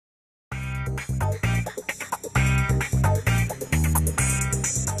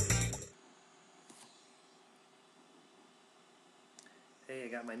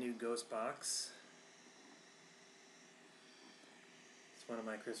got my new Ghostbox. It's one of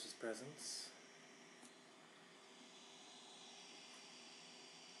my Christmas presents.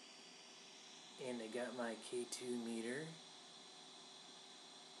 And I got my K2 meter.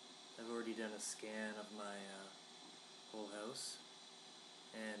 I've already done a scan of my whole house,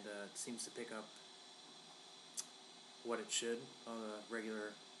 and it seems to pick up what it should on the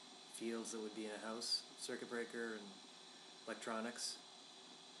regular fields that would be in a house, circuit breaker and electronics.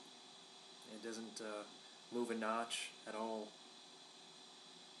 It doesn't move a notch at all.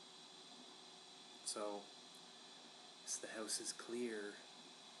 So the house is clear.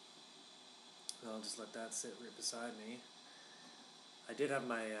 I'll just let that sit right beside me. I did have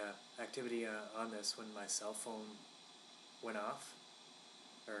my activity on this when my cell phone went off,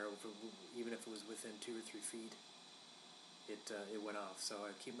 or even if it was within 2 or 3 feet, it went off. So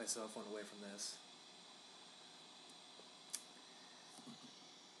I keep my cell phone away from this.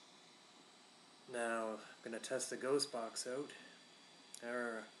 Now I'm going to test the Ghostbox out.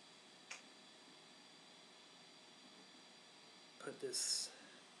 Put this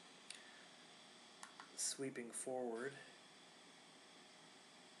sweeping forward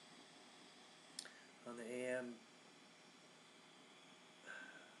on the AM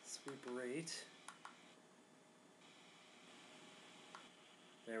sweep rate.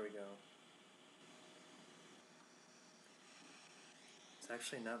 There we go. It's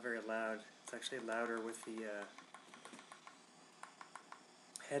actually not very loud. It's actually louder with the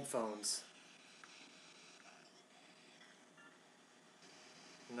headphones.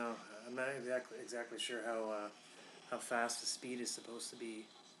 No, I'm not exactly sure how fast the speed is supposed to be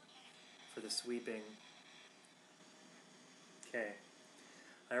for the sweeping. Okay,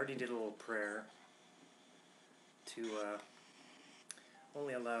 I already did a little prayer to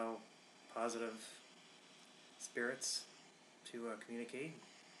only allow positive spirits to communicate,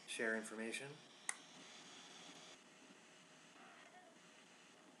 share information.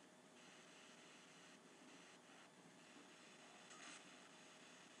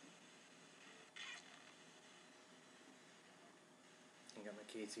 I got my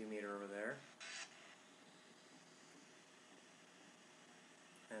K2 meter over there.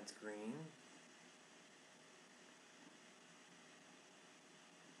 That's green.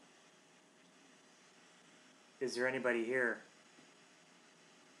 Is there anybody here?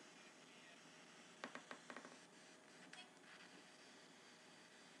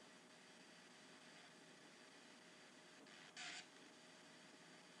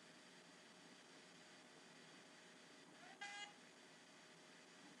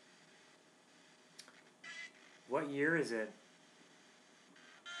 What year is it?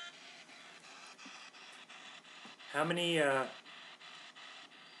 How many,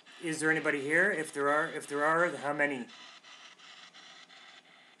 is there anybody here? If there are, how many?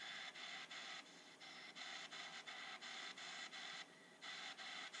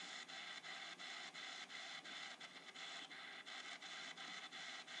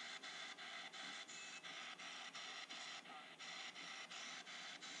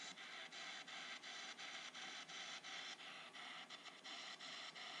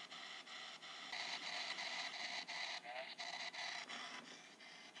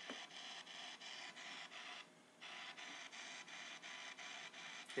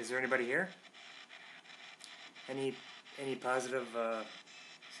 Is there anybody here? Any positive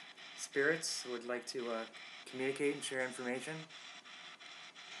spirits who would like to communicate and share information?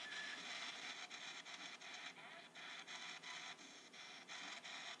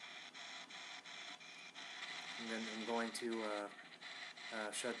 And then I'm going to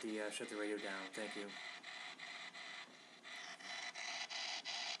shut the radio down. Thank you.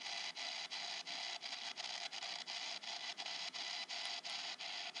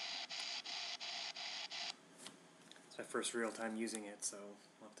 It's my first real time using it, so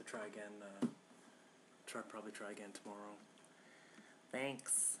I'll have to try again. Probably try again tomorrow.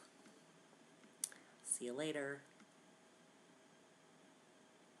 Thanks. See you later.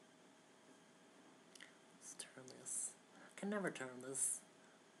 Let's turn this. I can never turn this.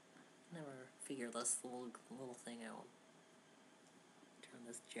 Never figure this little thing out. Turn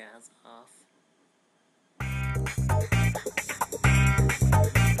this jazz off.